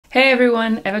Hey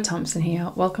everyone, Eva Thompson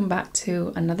here. Welcome back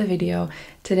to another video.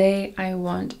 Today I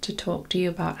want to talk to you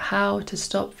about how to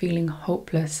stop feeling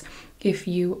hopeless if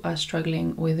you are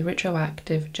struggling with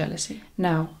retroactive jealousy.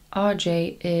 Now,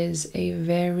 RJ is a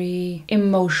very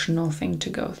emotional thing to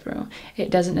go through.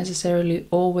 It doesn't necessarily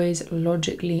always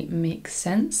logically make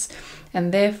sense,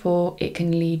 and therefore it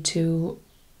can lead to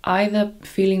either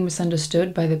feeling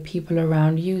misunderstood by the people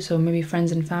around you, so maybe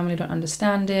friends and family don't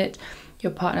understand it,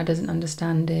 your partner doesn't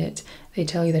understand it, they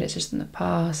tell you that it's just in the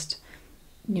past,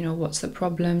 you know, what's the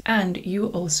problem? And you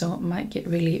also might get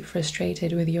really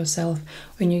frustrated with yourself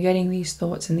when you're getting these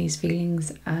thoughts and these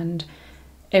feelings and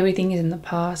everything is in the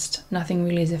past, nothing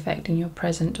really is affecting your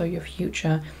present or your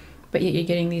future, but yet you're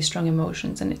getting these strong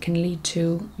emotions, and it can lead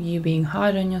to you being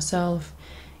hard on yourself,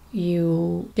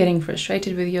 you getting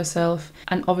frustrated with yourself,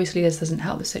 and obviously this doesn't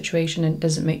help the situation and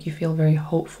doesn't make you feel very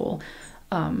hopeful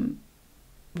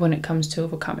when it comes to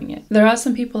overcoming it. There are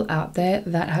some people out there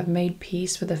that have made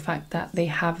peace with the fact that they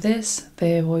have this,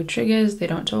 they avoid triggers, they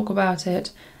don't talk about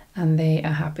it, and they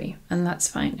are happy, and that's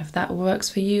fine. If that works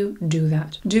for you, do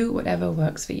that. Do whatever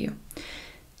works for you.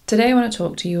 Today I want to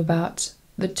talk to you about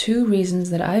the 2 reasons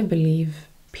that I believe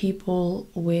people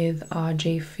with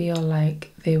RJ feel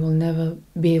like they will never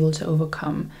be able to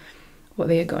overcome what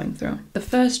they are going through. The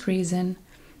first reason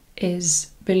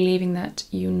is believing that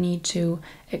you need to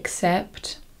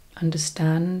accept,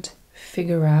 understand,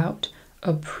 figure out,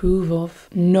 approve of,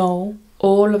 know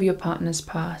all of your partner's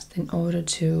past in order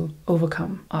to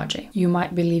overcome RJ. You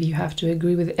might believe you have to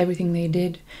agree with everything they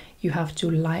did, you have to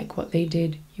like what they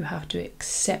did, you have to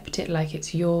accept it like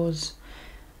it's yours,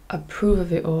 approve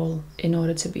of it all in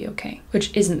order to be okay.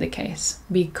 Which isn't the case,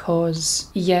 because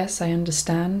yes, I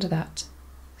understand that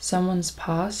someone's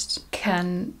past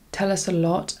can tell us a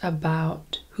lot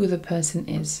about who the person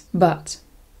is, but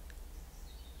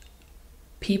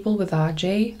people with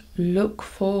RJ look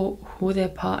for who their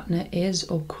partner is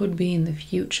or could be in the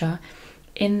future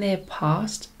in their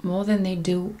past more than they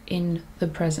do in the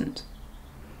present.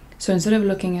 So instead of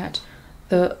looking at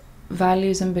the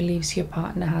values and beliefs your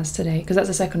partner has today, because that's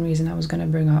the second reason I was going to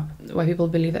bring up why people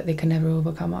believe that they can never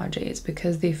overcome RJ, it's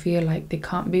because they feel like they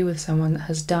can't be with someone that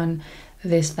has done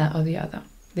this, that, or the other.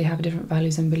 They have different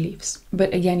values and beliefs.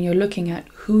 But again, you're looking at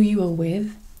who you were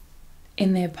with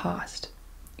in their past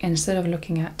instead of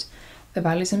looking at the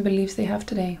values and beliefs they have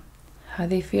today, how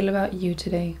they feel about you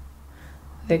today,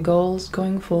 their goals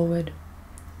going forward,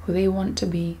 who they want to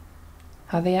be,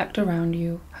 how they act around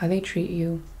you, how they treat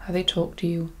you, how they talk to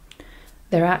you,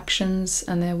 their actions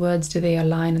and their words, do they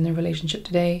align in their relationship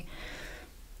today?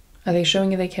 Are they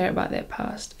showing you they care about their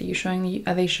past? Are they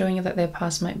showing you that their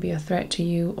past might be a threat to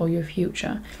you or your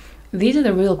future? These are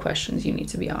the real questions you need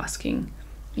to be asking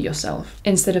yourself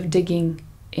instead of digging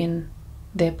in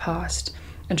their past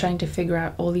and trying to figure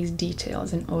out all these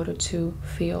details in order to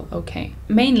feel okay.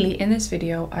 Mainly in this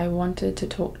video, I wanted to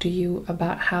talk to you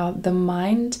about how the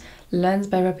mind learns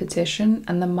by repetition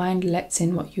and the mind lets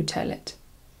in what you tell it.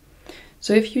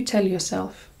 So if you tell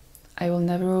yourself, I will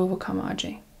never overcome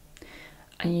RJ,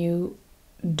 and you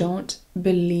don't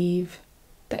believe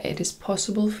that it is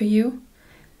possible for you,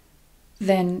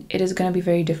 then it is going to be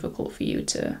very difficult for you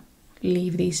to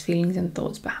leave these feelings and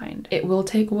thoughts behind. It will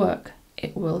take work.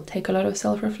 It will take a lot of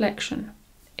self-reflection.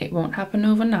 It won't happen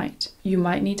overnight. You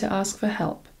might need to ask for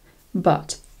help,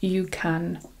 but you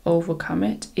can overcome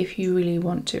it if you really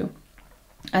want to.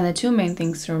 And the 2 main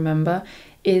things to remember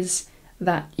is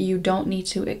that you don't need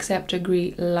to accept,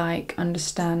 agree, like,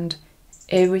 understand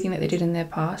everything that they did in their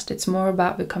past. It's more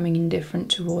about becoming indifferent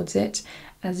towards it,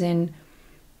 as in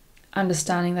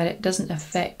understanding that it doesn't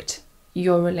affect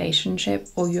your relationship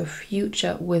or your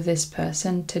future with this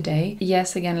person today.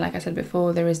 Yes, again, like I said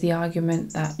before, there is the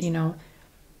argument that, you know,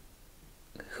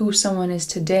 who someone is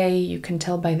today, you can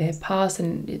tell by their past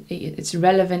and it's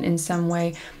relevant in some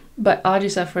way, but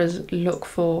RJ sufferers look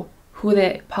for who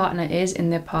their partner is in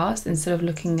their past instead of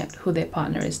looking at who their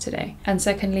partner is today. And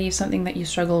secondly, if something that you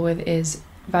struggle with is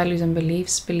values and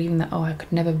beliefs, believing that, oh, I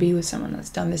could never be with someone that's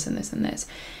done this and this and this,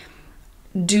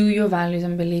 do your values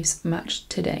and beliefs match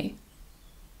today?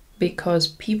 Because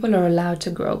people are allowed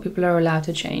to grow, people are allowed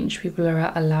to change, people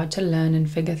are allowed to learn and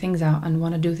figure things out and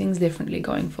want to do things differently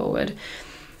going forward.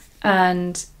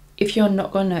 And if you're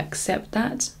not going to accept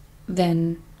that,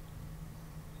 then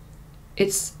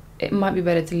it might be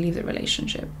better to leave the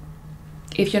relationship.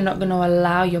 If you're not going to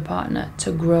allow your partner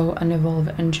to grow and evolve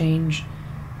and change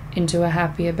into a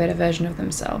happier, better version of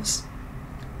themselves,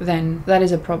 then that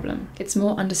is a problem. It's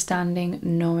more understanding,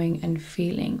 knowing, and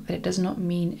feeling that it does not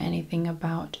mean anything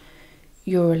about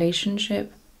your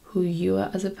relationship, who you are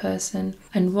as a person,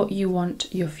 and what you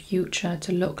want your future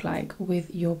to look like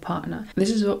with your partner. This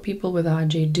is what people with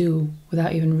RJ do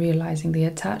without even realizing. They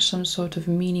attach some sort of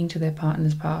meaning to their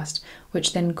partner's past,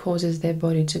 which then causes their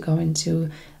body to go into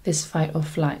this fight or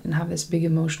flight and have this big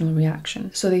emotional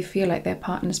reaction. So they feel like their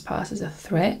partner's past is a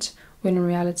threat, when in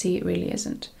reality it really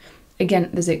isn't. Again,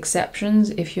 there's exceptions.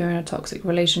 If you're in a toxic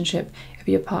relationship, if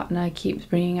your partner keeps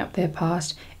bringing up their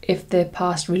past, if their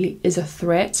past really is a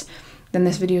threat, then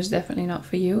this video is definitely not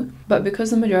for you. But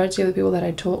because the majority of the people that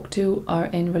I talk to are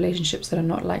in relationships that are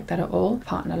not like that at all,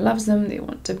 partner loves them, they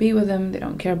want to be with them, they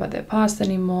don't care about their past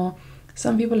anymore.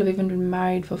 Some people have even been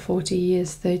married for 40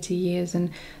 years, 30 years, and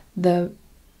the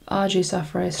RJ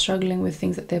sufferer is struggling with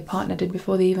things that their partner did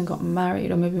before they even got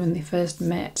married, or maybe when they first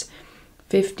met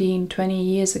 15, 20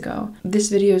 years ago. This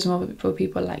video is more for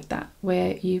people like that,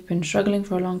 where you've been struggling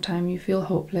for a long time, you feel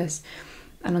hopeless,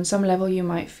 and on some level you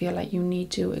might feel like you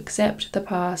need to accept the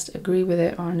past, agree with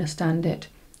it, or understand it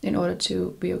in order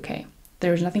to be okay.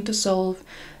 There is nothing to solve,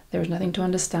 there is nothing to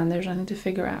understand, there's nothing to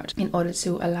figure out in order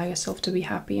to allow yourself to be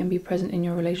happy and be present in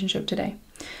your relationship today.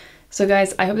 So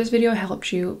guys, I hope this video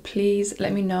helped you. Please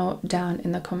let me know down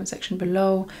in the comment section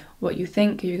below what you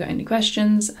think, if you got any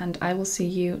questions, and I will see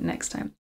you next time.